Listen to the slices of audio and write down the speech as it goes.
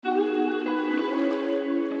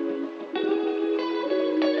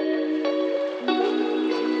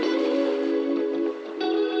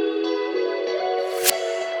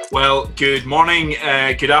Well, good morning,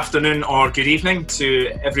 good afternoon, or good evening to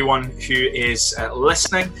everyone who is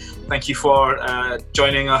listening. Thank you for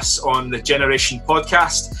joining us on the Generation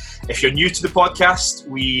Podcast. If you're new to the podcast,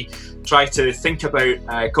 we try to think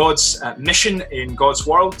about God's mission in God's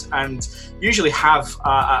world, and usually have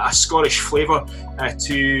a Scottish flavour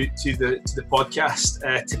to the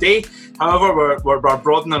podcast. Today, however, we're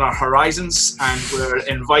broadening our horizons, and we're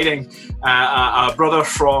inviting a brother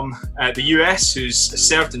from the US who's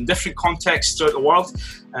served in different contexts throughout the world.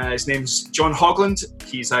 His name's John Hogland.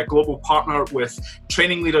 He's a global partner with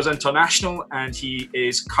Training Leaders International, and he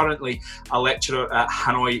is currently a lecturer at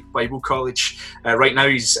Hanoi Bible College. Right now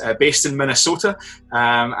he's based in Minnesota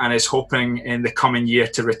and is hoping in the coming year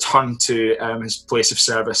to return to his place of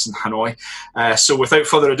service in Hanoi. So without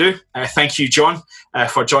further ado, thank you, John,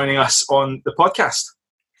 for joining us on the podcast.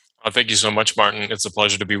 Thank you so much, Martin. It's a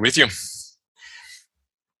pleasure to be with you.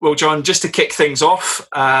 Well, John, just to kick things off,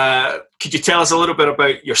 could you tell us a little bit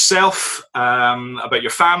about yourself, about your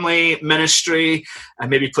family, ministry, and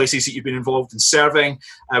maybe places that you've been involved in serving?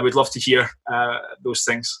 I would love to hear those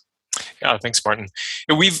things. Yeah, thanks, Martin.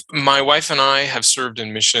 My wife and I have served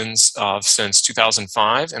in missions since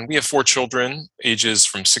 2005, and we have 4 children, ages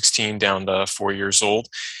from 16 down to 4 years old.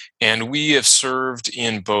 And we have served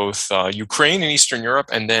in both Ukraine and Eastern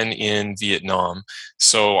Europe, and then in Vietnam.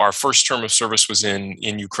 So our first term of service was in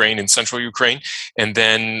Ukraine, in central Ukraine. And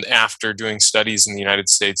then after doing studies in the United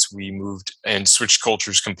States, we moved and switched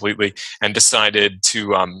cultures completely and decided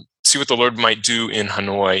to see what the Lord might do in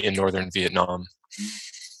Hanoi in northern Vietnam.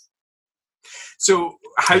 So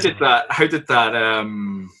how did that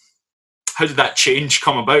change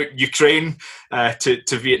come about? Ukraine to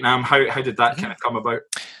Vietnam. How did that kind of come about?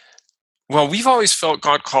 Well, we've always felt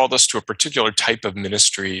God called us to a particular type of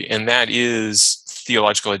ministry, and that is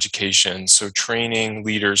theological education, so training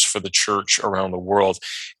leaders for the church around the world.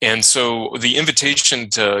 And so the invitation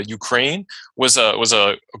to Ukraine was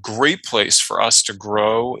a great place for us to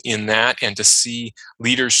grow in that and to see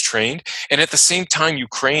leaders trained. And at the same time,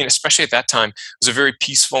 Ukraine, especially at that time, was a very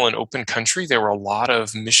peaceful and open country. There were a lot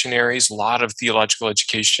of missionaries, a lot of theological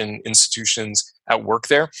education institutions at work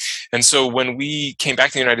there. And so when we came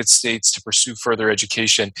back to the United States to pursue further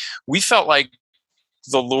education, we felt like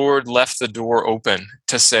the Lord left the door open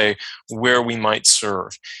to say where we might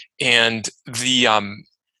serve. And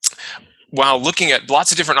while looking at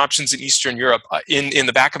lots of different options in Eastern Europe, in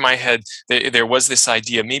the back of my head, there was this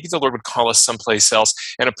idea, maybe the Lord would call us someplace else,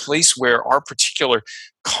 and a place where our particular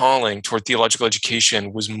calling toward theological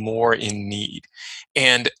education was more in need.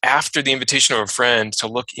 And after the invitation of a friend to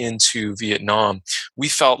look into Vietnam, we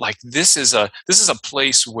felt like this is a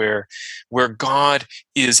place where God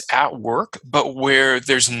is at work, but where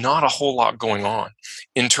there's not a whole lot going on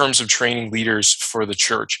in terms of training leaders for the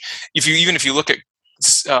church. If you look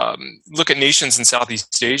at nations in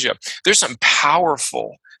Southeast Asia, there's some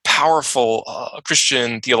powerful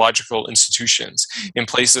Christian theological institutions in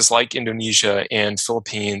places like Indonesia and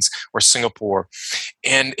Philippines or Singapore,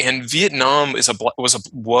 and Vietnam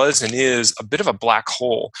was and is a bit of a black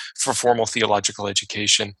hole for formal theological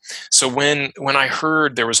education. So when I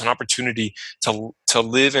heard there was an opportunity to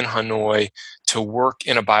live in Hanoi, to work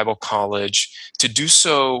in a Bible college, to do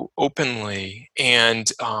so openly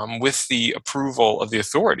and with the approval of the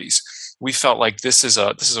authorities, we felt like this is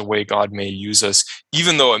a way God may use us,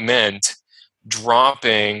 even though it meant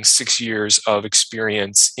dropping 6 years of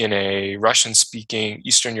experience in a Russian-speaking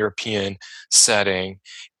Eastern European setting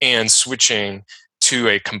and switching to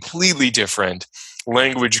a completely different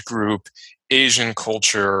language group, Asian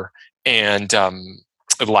culture, and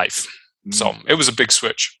life. So it was a big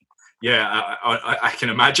switch. Yeah, I can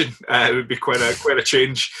imagine it would be quite a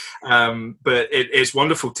change, but it's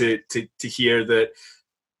wonderful to hear that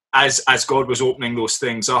as God was opening those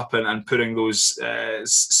things up and putting those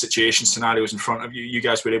scenarios in front of you, you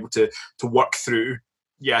guys were able to work through.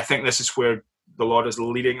 Yeah, I think this is where the Lord is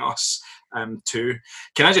leading us to.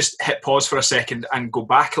 Can I just hit pause for a second and go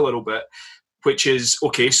back a little bit? Which is,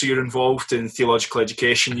 okay, so you're involved in theological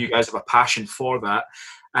education. You guys have a passion for that.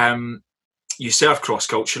 You serve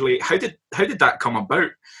cross-culturally. How did that come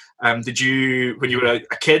about? Did you, when you were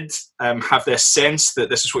a kid, have this sense that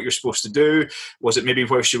this is what you're supposed to do? Was it maybe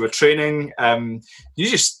whilst you were training? You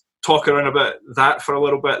just talk around about that for a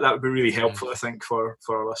little bit? That would be really helpful, I think, for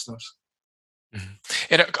our listeners.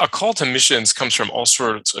 And a call to missions comes from all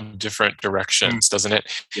sorts of different directions, doesn't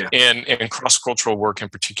it? Yeah. And cross-cultural work in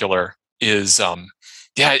particular is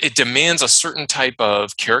it demands a certain type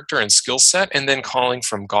of character and skill set, and then calling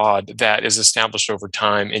from God that is established over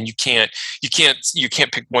time. And you can't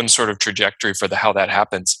pick one sort of trajectory for how that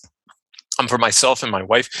happens. For myself and my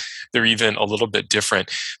wife, they're even a little bit different.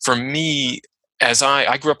 For me, as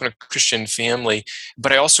I grew up in a Christian family,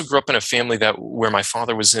 but I also grew up in a family where my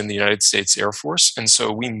father was in the United States Air Force, and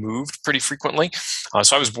so we moved pretty frequently.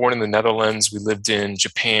 So I was born in the Netherlands. We lived in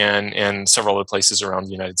Japan and several other places around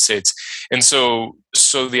the United States, and so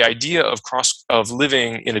the idea of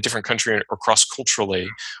living in a different country or cross culturally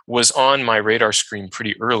was on my radar screen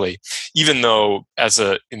pretty early. Even though,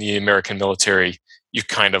 in the American military, you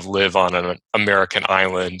kind of live on an American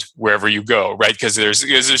island wherever you go, right? Because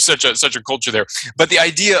there's such a culture there. But the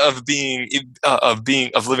idea of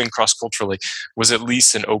living cross culturally was at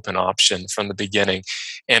least an open option from the beginning.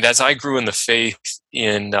 And as I grew in the faith,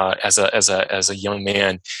 as a young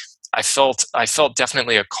man, I felt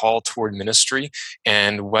definitely a call toward ministry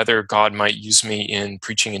and whether God might use me in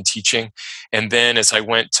preaching and teaching. And then as I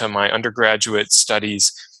went to my undergraduate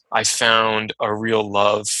studies, I found a real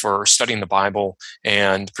love for studying the Bible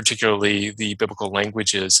and particularly the biblical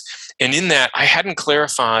languages. And in that, I hadn't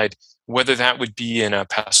clarified whether that would be in a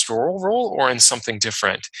pastoral role or in something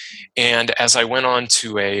different. And as I went on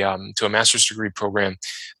to a master's degree program,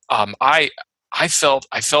 I felt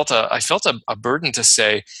a burden to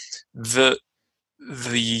say the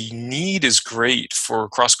need is great for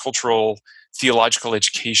cross-cultural theological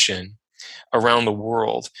education around the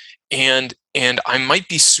world, and I might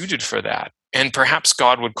be suited for that, and perhaps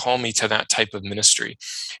God would call me to that type of ministry.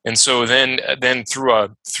 And so then through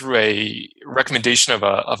a recommendation of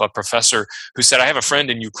a professor who said, I have a friend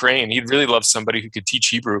in Ukraine, he'd really love somebody who could teach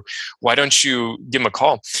Hebrew, why don't you give him a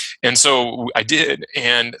call? And so I did,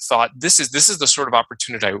 and thought this is the sort of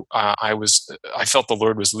opportunity I felt the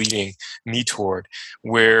Lord was leading me toward,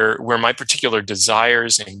 where my particular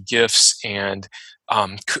desires and gifts and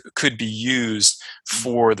could be used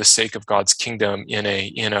for the sake of God's kingdom in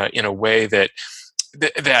a way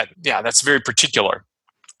that's very particular.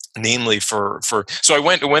 Namely, so I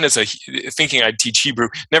went as thinking I'd teach Hebrew.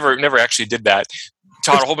 Never actually did that.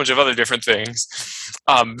 Taught a whole bunch of other different things.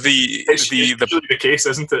 It's usually the case,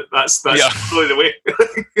 isn't it? That's really the way.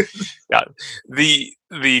 Yeah.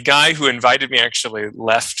 The guy who invited me actually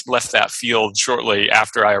left that field shortly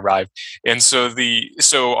after I arrived, and so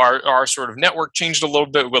our sort of network changed a little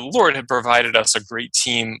bit. But the Lord had provided us a great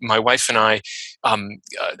team. My wife and I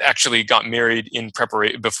actually got married in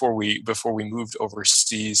preparation before we moved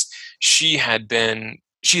overseas. She had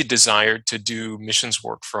desired to do missions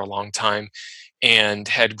work for a long time, and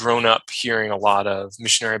had grown up hearing a lot of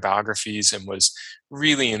missionary biographies and was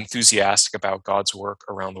really enthusiastic about God's work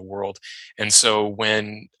around the world. And so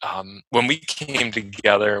when we came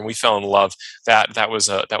together and we fell in love, that was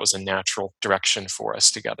a natural direction for us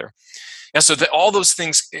together. And so all those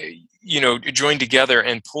things, joined together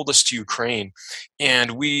and pulled us to Ukraine,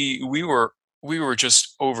 and we were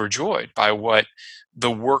just overjoyed by what the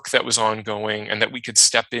work that was ongoing and that we could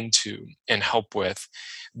step into and help with.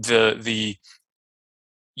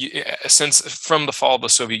 Since from the fall of the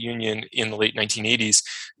Soviet Union in the late 1980s,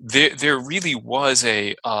 there really was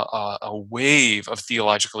a wave of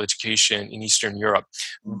theological education in Eastern Europe,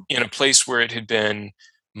 in a place where it had been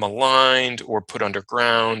maligned or put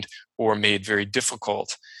underground or made very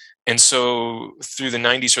difficult. And so through the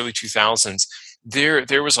 90s, early 2000s,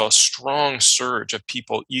 there was a strong surge of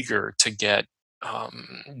people eager to get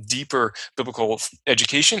deeper biblical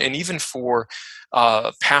education, and even for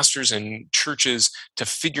pastors and churches to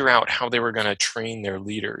figure out how they were going to train their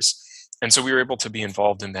leaders. And so we were able to be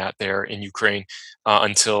involved in that there in Ukraine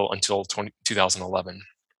until 2011.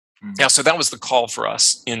 Mm-hmm. Yeah, so that was the call for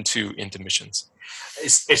us into missions.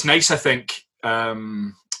 It's nice, I think,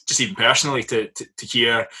 just even personally to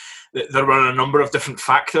hear that there were a number of different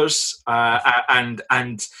factors,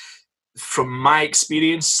 and from my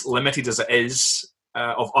experience, limited as it is,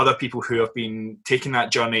 of other people who have been taking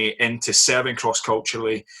that journey into serving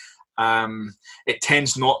cross-culturally, it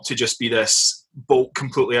tends not to just be this bolt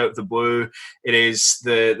completely out of the blue. It is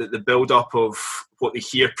the build-up of what they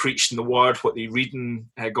hear preached in the Word, what they read in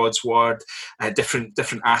God's Word,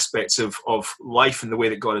 different aspects of life and the way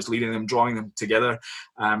that God is leading them, drawing them together.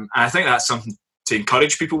 And I think that's something to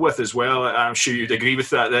encourage people with as well. I'm sure you'd agree with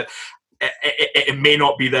that it may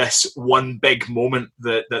not be this one big moment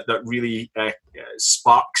that really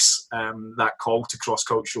sparks that call to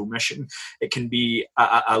cross-cultural mission. It can be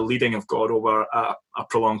a leading of God over a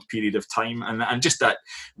prolonged period of time, and just that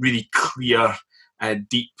really clear,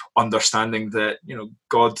 deep understanding that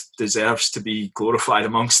God deserves to be glorified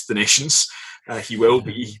amongst the nations, he will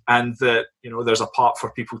be, and that there's a part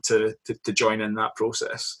for people to join in that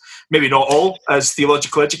process. Maybe not all as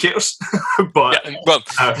theological educators, but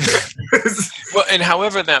well, and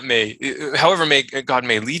however God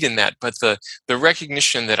may lead in that, but the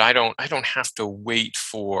recognition that I don't have to wait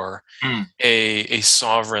for a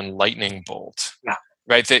sovereign lightning bolt. Yeah.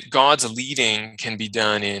 Right, that God's leading can be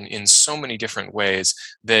done in so many different ways.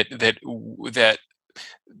 That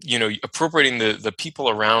appropriating the people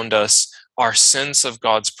around us, our sense of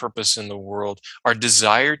God's purpose in the world, our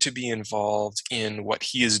desire to be involved in what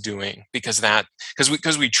He is doing, because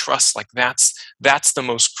we trust, like that's the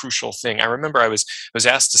most crucial thing. I remember I was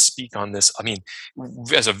asked to speak on this. I mean,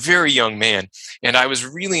 as a very young man, and I was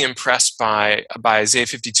really impressed by Isaiah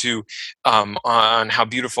 52, on how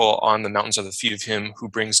beautiful on the mountains are the feet of Him who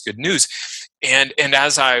brings good news. And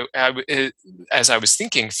as I was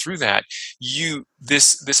thinking through that,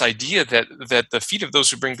 this idea that the feet of those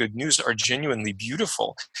who bring good news are genuinely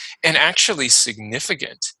beautiful and actually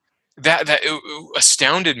significant, that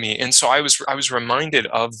astounded me. And so I was reminded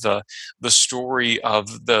of the story of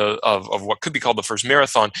what could be called the first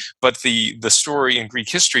marathon, but the story in Greek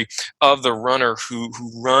history of the runner who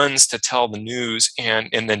runs to tell the news and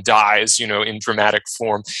then dies, in dramatic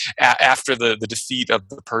form after the defeat of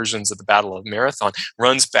the Persians at the Battle of Marathon,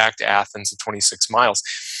 runs back to Athens at 26 miles.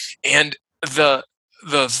 And the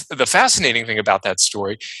fascinating thing about that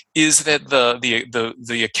story is that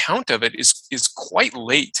the account of it is quite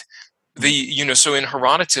late. So in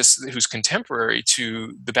Herodotus, who's contemporary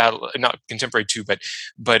to the battle, not contemporary to,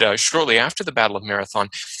 but shortly after the Battle of Marathon,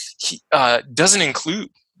 he doesn't include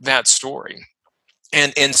that story.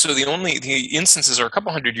 And so the instances are a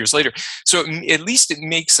couple hundred years later. So at least it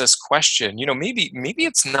makes us question, maybe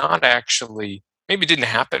it's not actually, maybe it didn't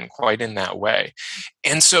happen quite in that way.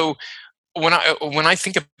 And so when I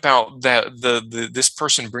think about this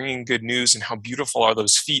person bringing good news and how beautiful are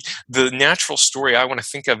those feet, the natural story I want to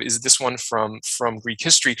think of is this one from Greek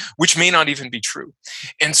history, which may not even be true.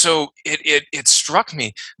 And so it struck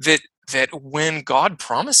me that when God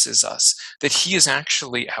promises us that He is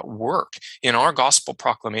actually at work in our gospel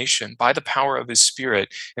proclamation by the power of His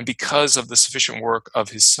Spirit and because of the sufficient work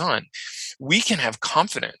of His Son, we can have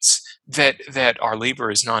confidence that our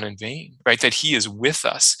labor is not in vain, right? That He is with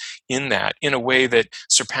us in that, in a way that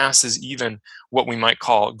surpasses even what we might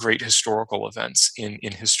call great historical events in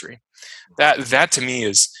history. That to me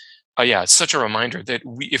is, it's such a reminder that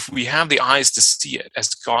if we have the eyes to see it as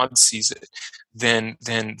God sees it, then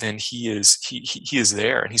He is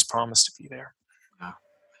there, and He's promised to be there. Yeah.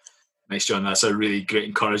 Nice, John. That's a really great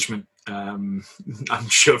encouragement. I'm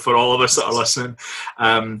sure for all of us that are listening.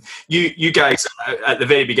 You guys, at the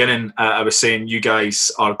very beginning, I was saying you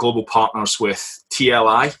guys are global partners with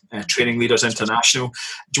TLI, Training Leaders International.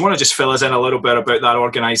 Do you want to just fill us in a little bit about that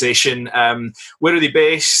organisation? Where are they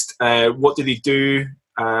based? What do they do?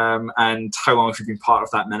 And how long have you been part of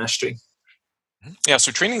that ministry? Yeah,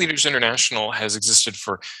 so Training Leaders International has existed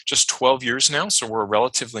for just 12 years now, so we're a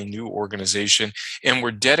relatively new organization, and we're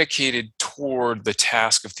dedicated toward the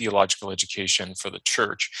task of theological education for the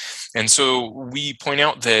church. And so we point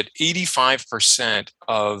out that 85%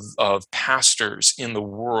 of pastors in the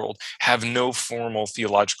world have no formal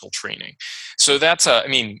theological training. So that's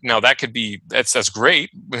now that could be, that's great.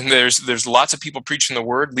 There's lots of people preaching the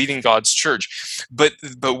word, leading God's church, but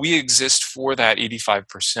we exist for that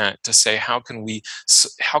 85% to say, how can we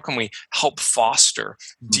help foster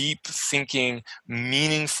deep thinking,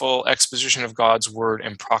 meaningful exposition of God's word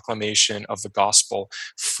and proclamation of the gospel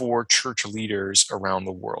for church leaders around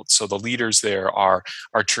the world. So the leaders there are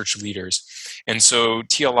church leaders. And so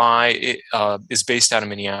TLI is based out of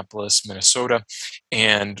Minneapolis, Minnesota,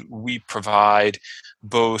 and we provide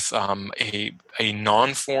both a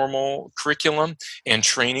non-formal curriculum and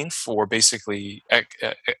training for basically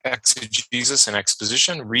exegesis and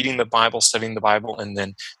exposition, reading the Bible, studying the Bible, and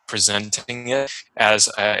then presenting it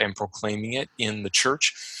and proclaiming it in the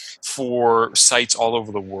church for sites all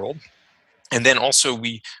over the world. And then also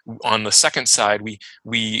on the second side,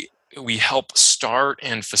 we help start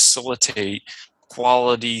and facilitate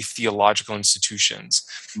quality theological institutions.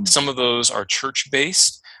 Some of those are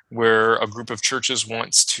church-based, where a group of churches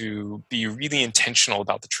wants to be really intentional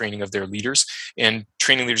about the training of their leaders, and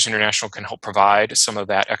Training Leaders International can help provide some of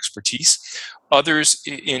that expertise. Others,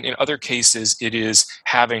 in other cases, it is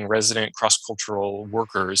having resident cross-cultural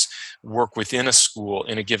workers work within a school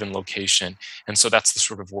in a given location. And so that's the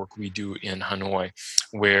sort of work we do in Hanoi,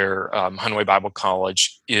 where Hanoi Bible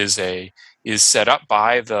College is set up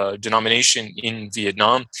by the denomination in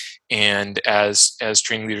Vietnam. And as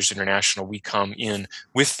Training Leaders International, we come in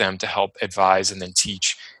with them to help advise and then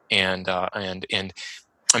teach and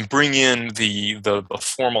and bring in the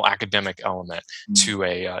formal academic element to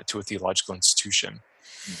a theological institution.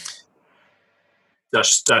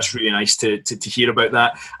 That's really nice to hear about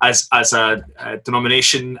that. As a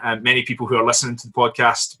denomination, many people who are listening to the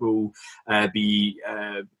podcast will be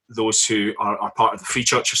those who are part of the Free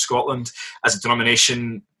Church of Scotland. As a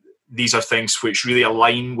denomination, these are things which really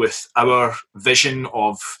align with our vision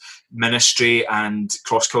of ministry and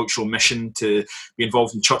cross-cultural mission to be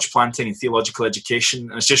involved in church planting and theological education.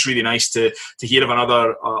 And it's just really nice to hear of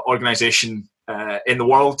another organisation in the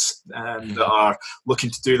world that are looking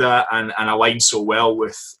to do that and align so well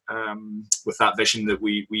with that vision that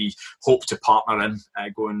we hope to partner in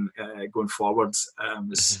going forward.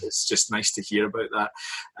 It's just nice to hear about that.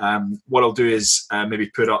 What I'll do is maybe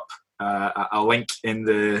put up a link in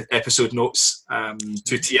the episode notes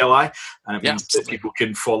to TLI, and it means that people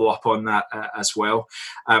can follow up on that as well.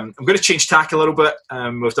 I'm going to change tack a little bit.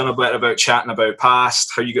 We've done a bit about chatting about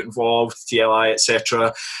past, how you got involved, TLI,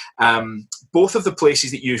 etc. Both of the places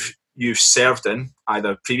that you've served in,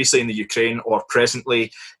 either previously in the Ukraine or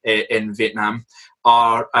presently in Vietnam,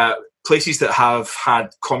 are places that have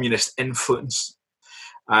had communist influence.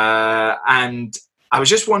 And I was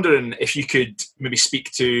just wondering if you could maybe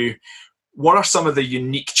speak to what are some of the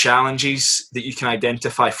unique challenges that you can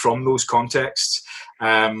identify from those contexts,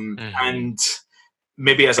 and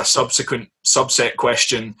maybe as a subset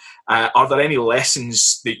question, are there any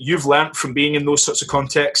lessons that you've learnt from being in those sorts of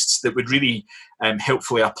contexts that would really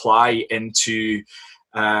helpfully apply into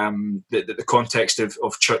the context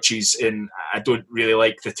of churches in, I don't really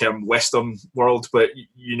like the term Western world, but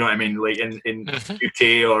you know what I mean, like in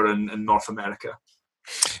UK or in North America?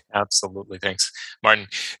 Absolutely. Thanks, Martin.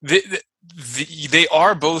 They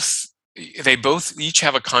both each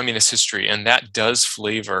have a communist history, and that does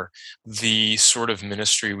flavor the sort of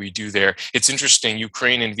ministry we do there. It's interesting,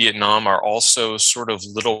 Ukraine and Vietnam are also sort of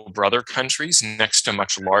little brother countries next to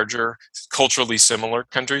much larger, culturally similar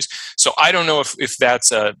countries. So I don't know if that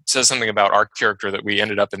says something about our character that we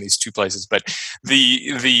ended up in these two places, but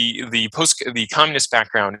the communist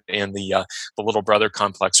background and the little brother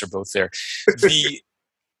complex are both there.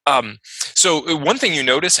 So one thing you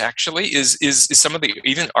notice actually is some of the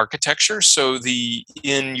even architecture. So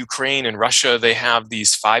in Ukraine and Russia, they have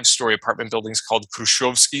these 5-story apartment buildings called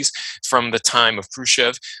Khrushchevskys from the time of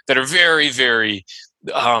Khrushchev that are very, very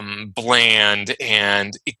bland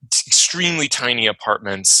and extremely tiny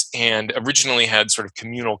apartments, and originally had sort of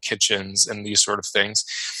communal kitchens and these sort of things.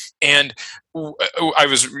 And I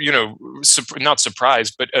was, not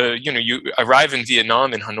surprised, but, you arrive in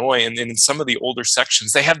Vietnam, in Hanoi, and in some of the older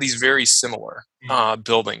sections, they have these very similar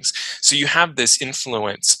buildings. So you have this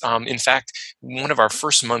influence. In fact, one of our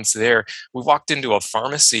first months there, we walked into a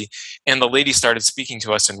pharmacy, and the lady started speaking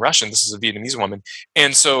to us in Russian. This is a Vietnamese woman.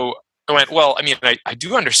 And so I went, well, I mean, I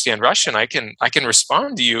do understand Russian. I can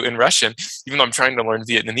respond to you in Russian, even though I'm trying to learn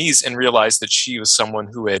Vietnamese, and realized that she was someone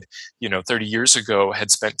who had, 30 years ago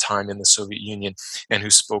had spent time in the Soviet Union and who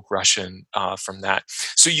spoke Russian from that.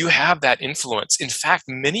 So you have that influence. In fact,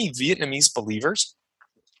 many Vietnamese believers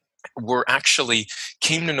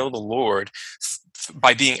came to know the Lord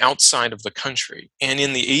by being outside of the country. And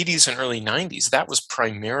in the 80s and early 90s, that was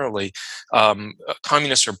primarily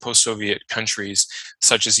communist or post-Soviet countries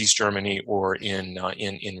such as East Germany or in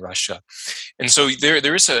Russia. And so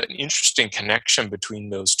there is an interesting connection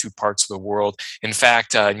between those two parts of the world. In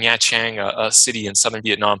fact, Nha Trang, a city in southern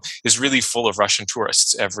Vietnam, is really full of Russian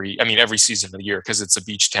tourists every season of the year, because it's a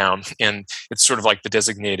beach town, and it's sort of like the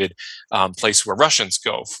designated place where Russians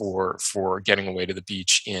go for getting away to the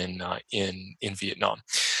beach in Vietnam.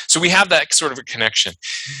 So we have that sort of a connection.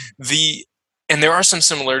 And there are some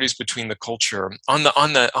similarities between the culture. On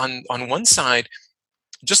one side,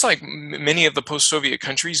 just like many of the post-Soviet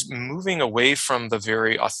countries, moving away from the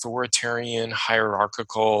very authoritarian,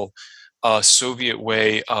 hierarchical Soviet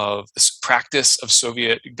way of practice of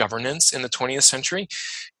Soviet governance in the 20th century,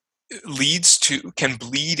 can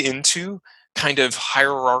bleed into kind of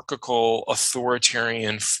hierarchical,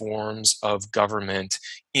 authoritarian forms of government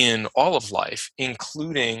in all of life,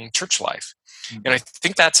 including church life. Mm-hmm. And I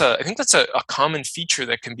think that's a common feature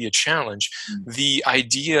that can be a challenge. Mm-hmm. The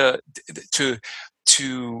idea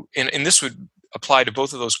and this would apply to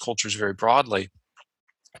both of those cultures very broadly,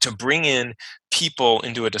 to bring in people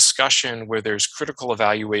into a discussion where there's critical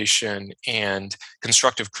evaluation and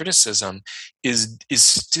constructive criticism is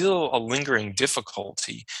still a lingering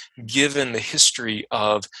difficulty, given the history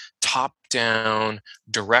of top-down,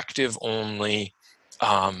 directive-only,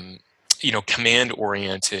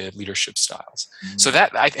 command-oriented leadership styles. Mm-hmm. So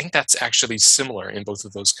I think that's actually similar in both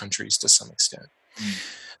of those countries to some extent.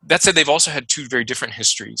 Mm-hmm. That said, they've also had two very different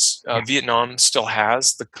histories. Vietnam still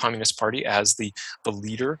has the Communist Party as the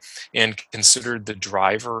leader and considered the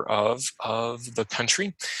driver of the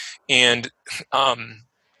country, and um,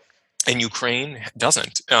 Ukraine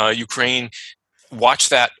doesn't. Ukraine watched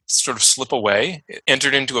that sort of slip away,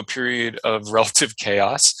 entered into a period of relative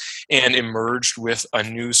chaos, and emerged with a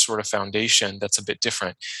new sort of foundation that's a bit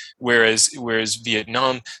different. Whereas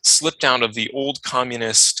Vietnam slipped out of the old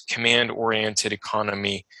communist command-oriented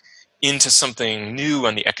economy into something new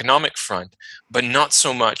on the economic front, but not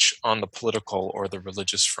so much on the political or the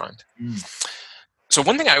religious front. So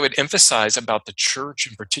one thing I would emphasize about the church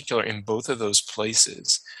in particular in both of those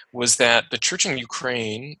places was that the church in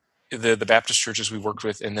Ukraine, the Baptist churches we worked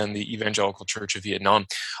with, and then the Evangelical Church of Vietnam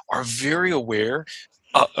are very aware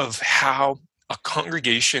of how a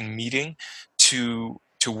congregation meeting to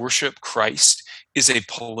worship Christ is a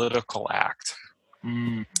political act.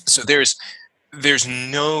 So there's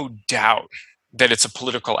no doubt that it's a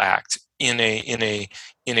political act in a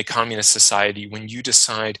communist society when you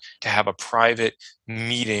decide to have a private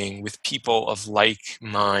meeting with people of like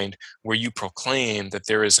mind where you proclaim that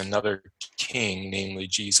there is another king, namely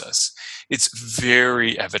Jesus. It's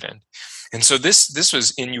very evident. And so this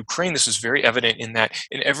was in Ukraine, this was very evident in that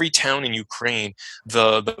in every town in Ukraine,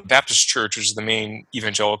 the Baptist church, which is the main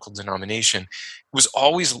evangelical denomination, was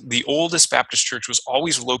always, the oldest Baptist church was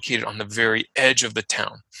always located on the very edge of the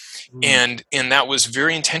town. And that was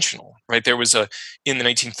very intentional, right? There was in the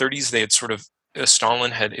 1930s, they had sort of,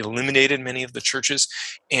 Stalin had eliminated many of the churches,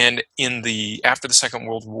 and after the Second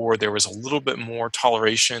World War, there was a little bit more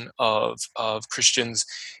toleration of Christians,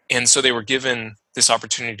 and so they were given this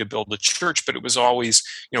opportunity to build a church, but it was always,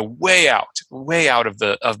 way out of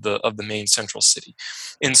the main central city,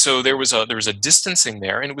 and so there was a distancing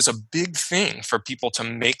there, and it was a big thing for people to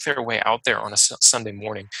make their way out there on a Sunday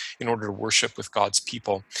morning in order to worship with God's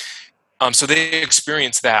people. So they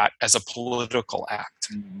experienced that as a political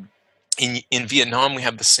act. In Vietnam, we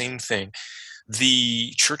have the same thing.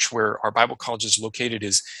 The church where our Bible college is located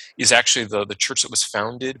is actually the church that was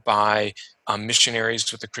founded by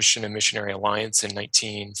missionaries with the Christian and Missionary Alliance in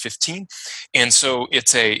 1915, and so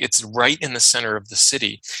it's right in the center of the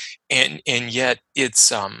city, and yet it's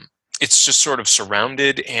just sort of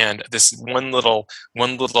surrounded, and this one little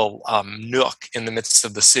nook in the midst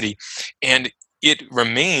of the city, and it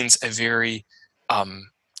remains a very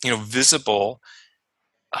visible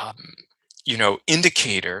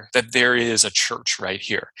indicator that there is a church right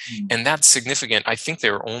here. And that's significant. I think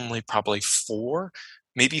there are only probably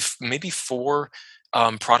maybe four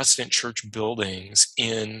Protestant church buildings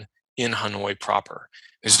in Hanoi proper.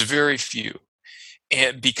 There's very few,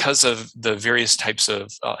 and because of the various types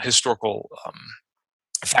of historical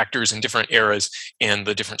factors in different eras and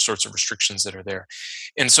the different sorts of restrictions that are there.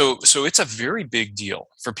 And so it's a very big deal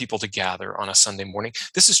for people to gather on a Sunday morning.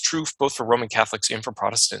 This is true both for Roman Catholics and for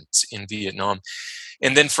Protestants in Vietnam.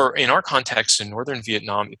 And then in our context in northern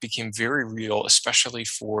Vietnam, it became very real, especially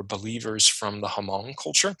for believers from the Hmong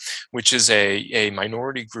culture, which is a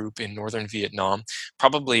minority group in northern Vietnam,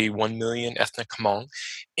 probably 1 million ethnic Hmong.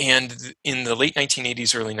 And in the late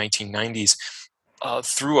 1980s, early 1990s,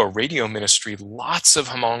 through a radio ministry, lots of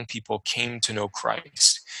Hmong people came to know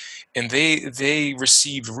Christ, and they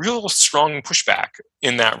received real strong pushback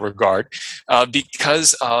in that regard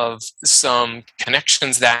because of some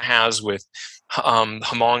connections that has with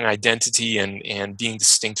Hmong identity and being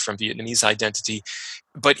distinct from Vietnamese identity.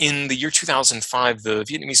 But in the year 2005, the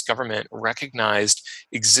Vietnamese government recognized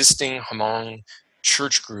existing Hmong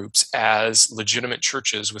church groups as legitimate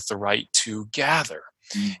churches with the right to gather.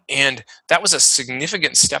 And that was a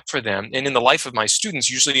significant step for them. And in the life of my students,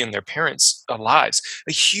 usually in their parents' lives,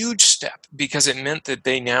 a huge step, because it meant that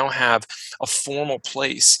they now have a formal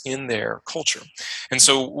place in their culture. And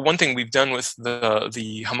so one thing we've done with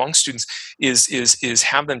the Hmong students is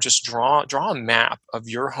have them just draw a map of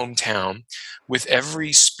your hometown with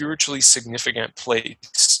every spiritually significant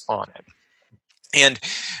place on it. And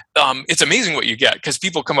it's amazing what you get, because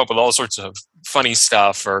people come up with all sorts of funny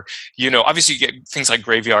stuff, or obviously you get things like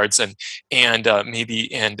graveyards and maybe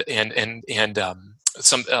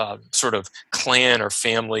some sort of clan or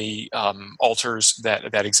family altars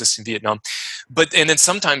that exist in Vietnam. And then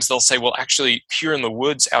sometimes they'll say, well, actually, here in the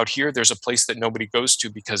woods out here, there's a place that nobody goes to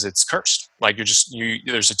because it's cursed. Like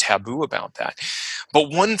there's a taboo about that.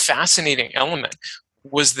 But one fascinating element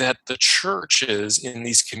was that the churches in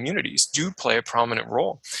these communities do play a prominent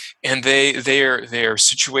role, and they are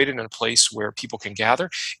situated in a place where people can gather,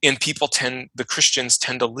 and the Christians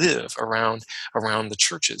tend to live around the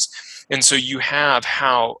churches, and so you have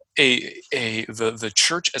how the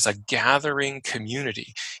church as a gathering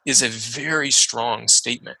community is a very strong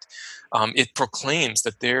statement. It proclaims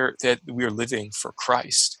that we are living for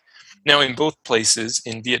Christ. Now, in both places,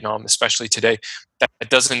 in Vietnam, especially today, that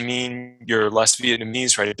doesn't mean you're less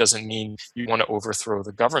Vietnamese, right? It doesn't mean you want to overthrow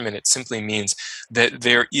the government. It simply means that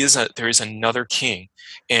there is another king,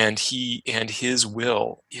 and his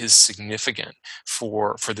will is significant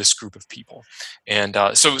for this group of people. And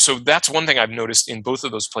so that's one thing I've noticed in both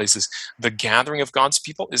of those places. The gathering of God's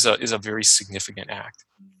people is a very significant act.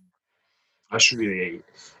 That's really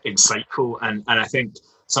insightful, and I think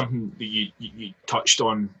something that you touched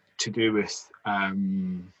on to do with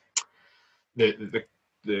the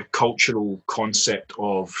the cultural concept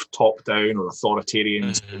of top down or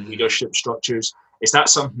authoritarian leadership structures. Is that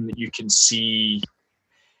something that you can see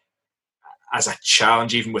as a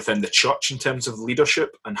challenge even within the church in terms of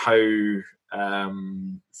leadership and how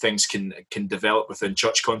things can develop within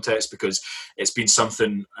church context? Because it's been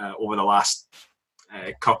something over the last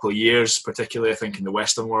couple of years, particularly I think in the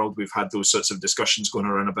Western world, we've had those sorts of discussions going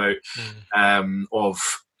around about of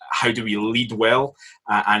how do we lead well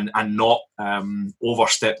and not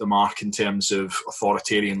overstep the mark in terms of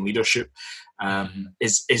authoritarian leadership.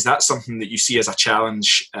 Is that something that you see as a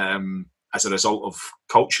challenge as a result of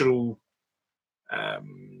cultural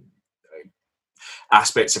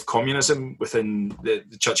aspects of communism within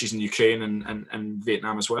the churches in Ukraine and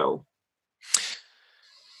Vietnam as well?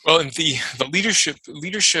 Well, and the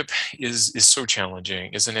leadership is so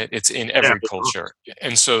challenging, isn't it? It's in every culture,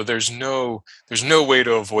 and so there's no way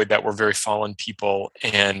to avoid that. We're very fallen people,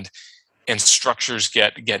 and structures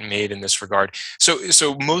get made in this regard.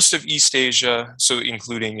 So most of East Asia, so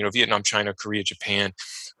including Vietnam, China, Korea, Japan,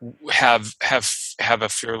 have a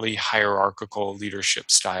fairly hierarchical leadership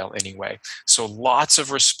style anyway. So lots of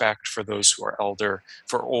respect for those who are older,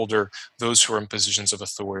 those who are in positions of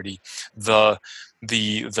authority.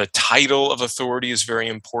 The title of authority is very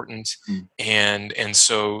important, and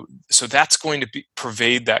so that's going to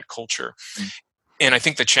pervade that culture. And I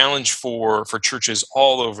think the challenge for churches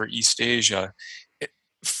all over East Asia,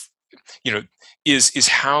 is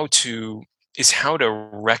how to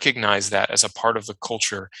recognize that as a part of the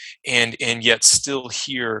culture, and yet still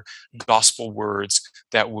hear gospel words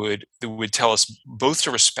that would tell us both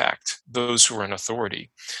to respect those who are in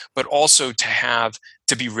authority, but also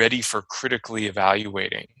to be ready for critically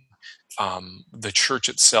evaluating the church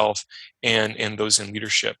itself and those in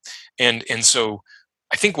leadership. And so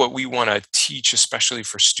I think what we want to teach, especially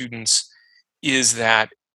for students, is that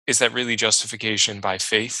really justification by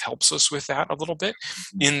faith helps us with that a little bit,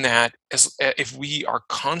 in that if we are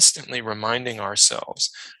constantly reminding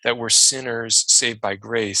ourselves that we're sinners saved by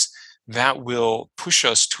grace, that will push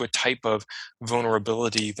us to a type of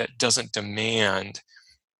vulnerability that doesn't demand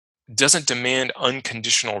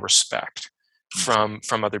unconditional respect from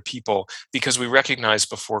other people, because we recognize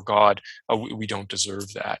before God we don't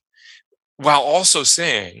deserve that. While also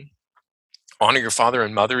saying, honor your father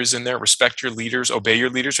and mother is in there, respect your leaders, obey your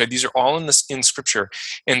leaders, right? These are all in Scripture.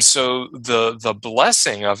 And so the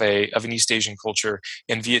blessing of an East Asian culture,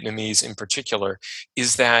 and Vietnamese in particular,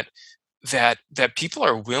 is that people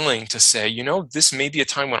are willing to say, this may be a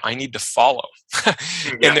time when I need to follow,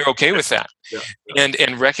 and they're okay with that,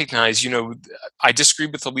 and recognize, I disagree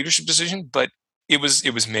with the leadership decision, but it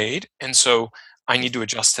was made, and so I need to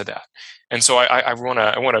adjust to that. And so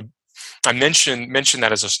I mention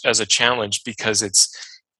that as a challenge, because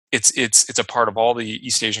it's a part of all the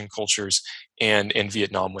East Asian cultures, and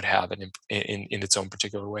Vietnam would have it in its own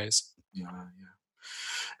particular ways.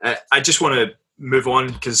 I just want to move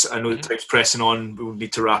on, because I know the time's pressing on. We'll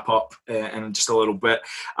need to wrap up in just a little bit.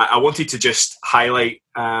 I wanted to just highlight,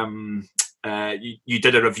 you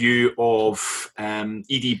did a review of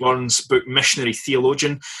E.D. Burns' book Missionary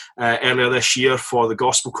Theologian earlier this year for the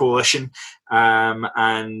Gospel Coalition,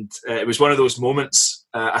 and it was one of those moments.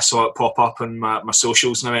 I saw it pop up on my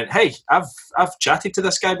socials, and I went, "Hey, I've chatted to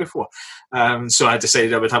this guy before," so I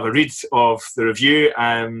decided I would have a read of the review,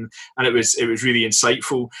 and it was really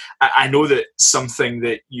insightful. I know that something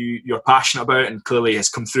that you're passionate about, and clearly has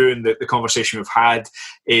come through in the conversation we've had,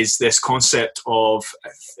 is this concept of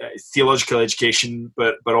theological education,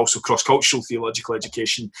 but also cross-cultural theological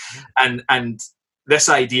education, and this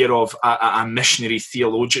idea of a missionary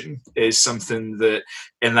theologian is something that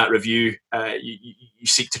in that review you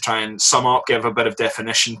seek to try and sum up, give a bit of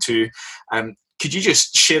definition to. Could you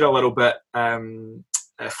just share a little bit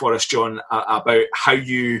for us, John, about how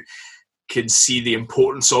you can see the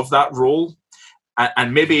importance of that role,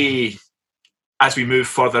 and maybe as we move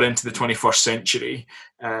further into the 21st century,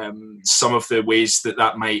 some of the ways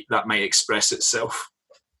that might express itself.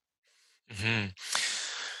 Mm-hmm.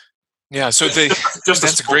 Yeah, so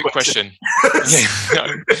that's a great question.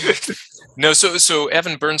 No, so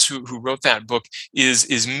Evan Burns, who wrote that book,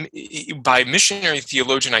 is by missionary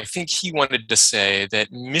theologian. I think he wanted to say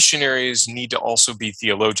that missionaries need to also be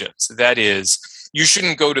theologians. That is, you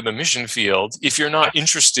shouldn't go to the mission field if you're not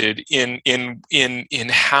interested in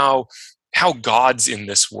how God's in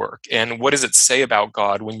this work, and what does it say about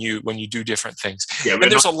God when you do different things. Yeah,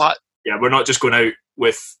 and there's a lot. Yeah, we're not just going out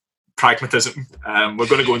with pragmatism. We're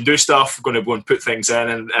going to go and do stuff. We're going to go and put things in,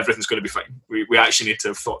 and everything's going to be fine. We actually need to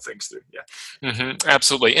have thought things through. Yeah,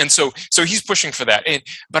 absolutely. And so he's pushing for that.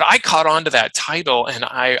 But I caught on to that title, and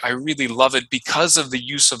I really love it because of the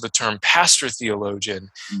use of the term pastor theologian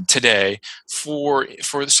today for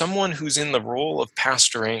someone who's in the role of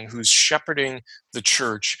pastoring, who's shepherding the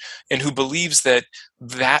church, and who believes that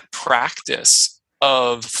practice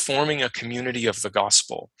of forming a community of the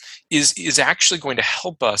gospel is actually going to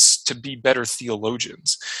help us to be better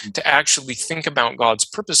theologians, to actually think about God's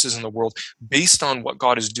purposes in the world based on what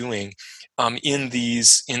God is doing in the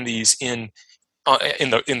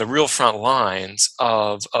real front lines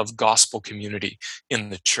of gospel community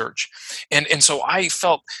in the church. And so I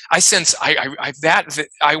sense that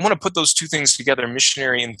I want to put those two things together,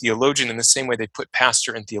 missionary and theologian, in the same way they put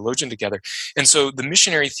pastor and theologian together. And so the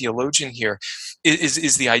missionary theologian here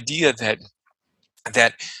is the idea that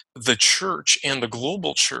the church and the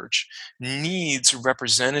global church needs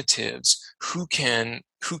representatives who can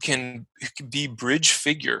be bridge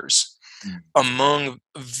figures among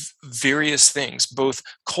various things, both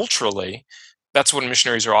culturally, that's what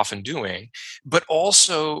missionaries are often doing, but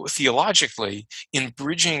also theologically in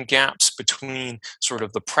bridging gaps between sort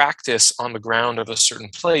of the practice on the ground of a certain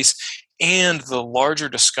place and the larger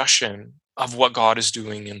discussion of what God is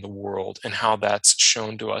doing in the world and how that's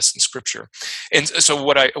shown to us in Scripture. And so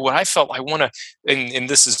what I felt I want to, and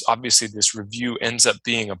this is obviously, this review ends up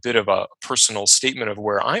being a bit of a personal statement of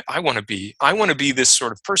where I want to be. I want to be this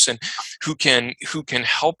sort of person who can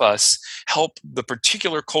help us help the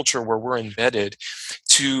particular culture where we're embedded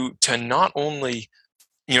to not only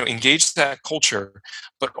engage that culture,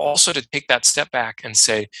 but also to take that step back and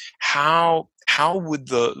say, how would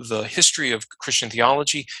the history of Christian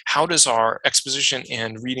theology, how does our exposition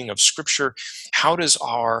and reading of Scripture, how does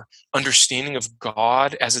our understanding of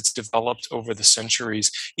God as it's developed over the centuries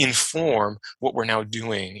inform what we're now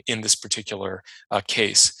doing in this particular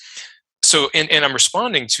case? So, and I'm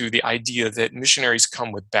responding to the idea that missionaries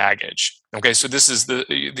come with baggage. Okay, so this is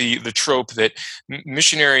the trope that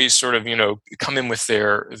missionaries sort of come in with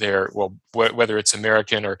their well, whether it's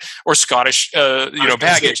American or Scottish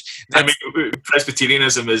baggage. I mean,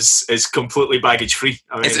 Presbyterianism is completely baggage free.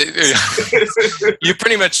 I mean, you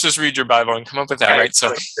pretty much just read your Bible and come up with that, right?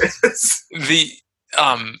 So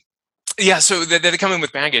so they come in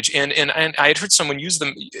with baggage, and I had heard someone use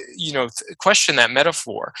them, question that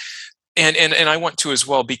metaphor. And I want to as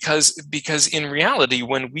well, because in reality,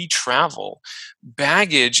 when we travel,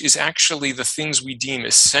 baggage is actually the things we deem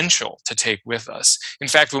essential to take with us. In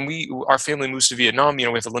fact, when our family moves to Vietnam, we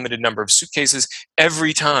have a limited number of suitcases.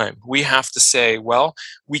 Every time we have to say, well,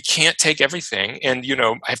 we can't take everything. And,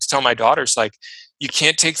 I have to tell my daughters, like, you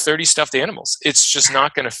can't take 30 stuffed animals. It's just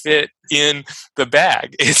not going to fit in the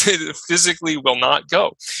bag. It physically will not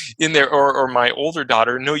go in there. Or my older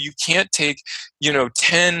daughter, no, you can't take,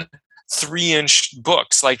 10 3-inch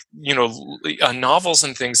books, like novels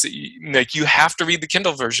and things that you have to read the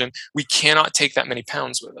Kindle version. We cannot take that many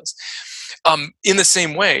pounds with us. In the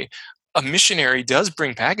same way, a missionary does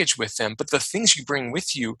bring baggage with them, but the things you bring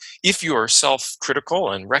with you, if you are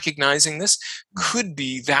self-critical and recognizing this, could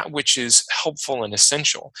be that which is helpful and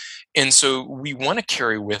essential. And so we want to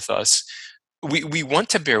carry with us, we want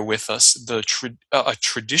to bear with us a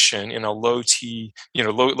tradition in a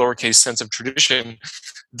lowercase sense of tradition,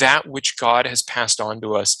 that which God has passed on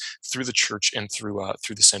to us through the church and through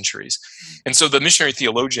the centuries. And so the missionary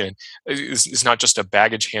theologian is not just a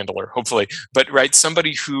baggage handler, hopefully, but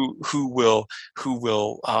somebody who will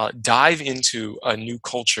dive into a new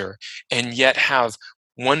culture and yet have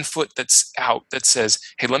one foot that's out that says,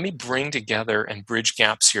 hey, let me bring together and bridge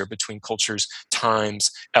gaps here between cultures,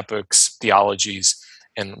 times, epochs, theologies,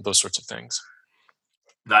 and those sorts of things.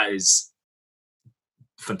 That is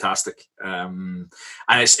fantastic. And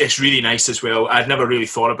it's really nice as well. I'd never really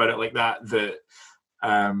thought about it like that.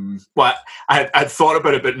 I'd thought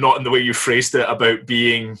about it, but not in the way you phrased it, about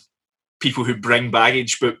being people who bring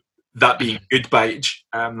baggage, but that being good baggage.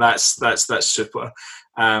 That's super.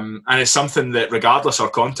 And it's something that, regardless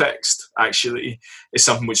of context, actually is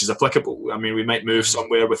something which is applicable. I mean, we might move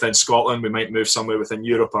somewhere within Scotland, we might move somewhere within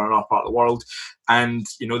Europe or another part of the world, and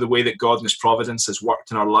the way that God and His providence has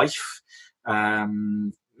worked in our life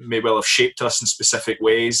may well have shaped us in specific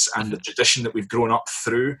ways, and the tradition that we've grown up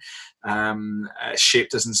through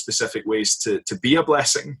shaped us in specific ways to be a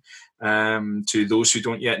blessing to those who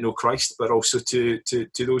don't yet know Christ, but also to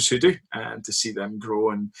those who do, and to see them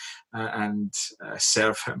grow and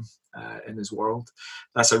serve Him in His world.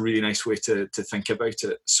 That's a really nice way to think about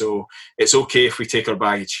it. So it's okay if we take our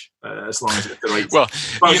baggage, as long as it's the right.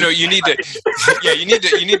 Well, you need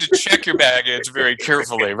to check your baggage very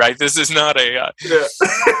carefully, right? This is not a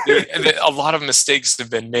lot of mistakes have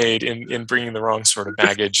been made in bringing the wrong sort of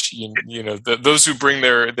baggage. Those who bring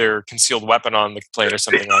their concealed weapon on the plane or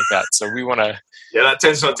something like that. So we want to. Yeah, that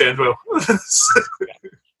tends not to end well.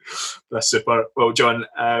 That's super. Well, John,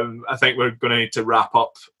 I think we're going to need to wrap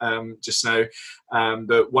up just now.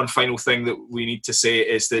 The one final thing that we need to say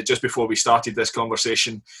is that just before we started this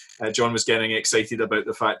conversation, John was getting excited about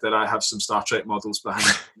the fact that I have some Star Trek models behind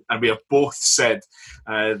me, and we have both said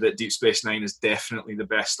that Deep Space Nine is definitely the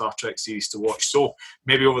best Star Trek series to watch. So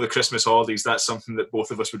maybe over the Christmas holidays, that's something that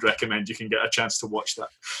both of us would recommend. You can get a chance to watch that.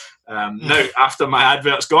 Now, after my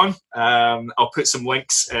advert's gone, I'll put some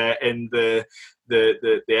links in the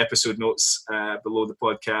episode notes below the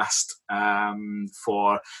podcast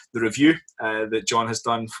for the review that John has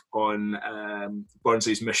done on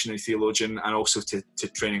Barnsley's Missionary Theologian, and also to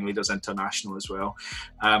Training Leaders International as well.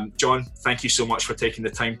 John, thank you so much for taking the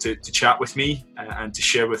time to chat with me and to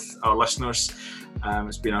share with our listeners.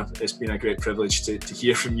 It's been a great privilege to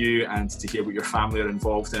hear from you and to hear what your family are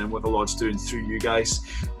involved in and what the Lord's doing through you guys.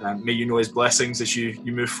 May you know His blessings as you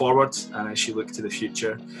move forward and as you look to the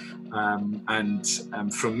future.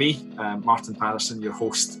 And from me, Martin Patterson, your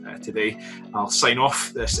host today, I'll sign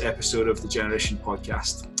off this episode of the Generation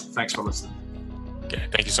Podcast. Thanks for listening. Okay,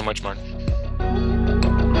 thank you so much, Martin.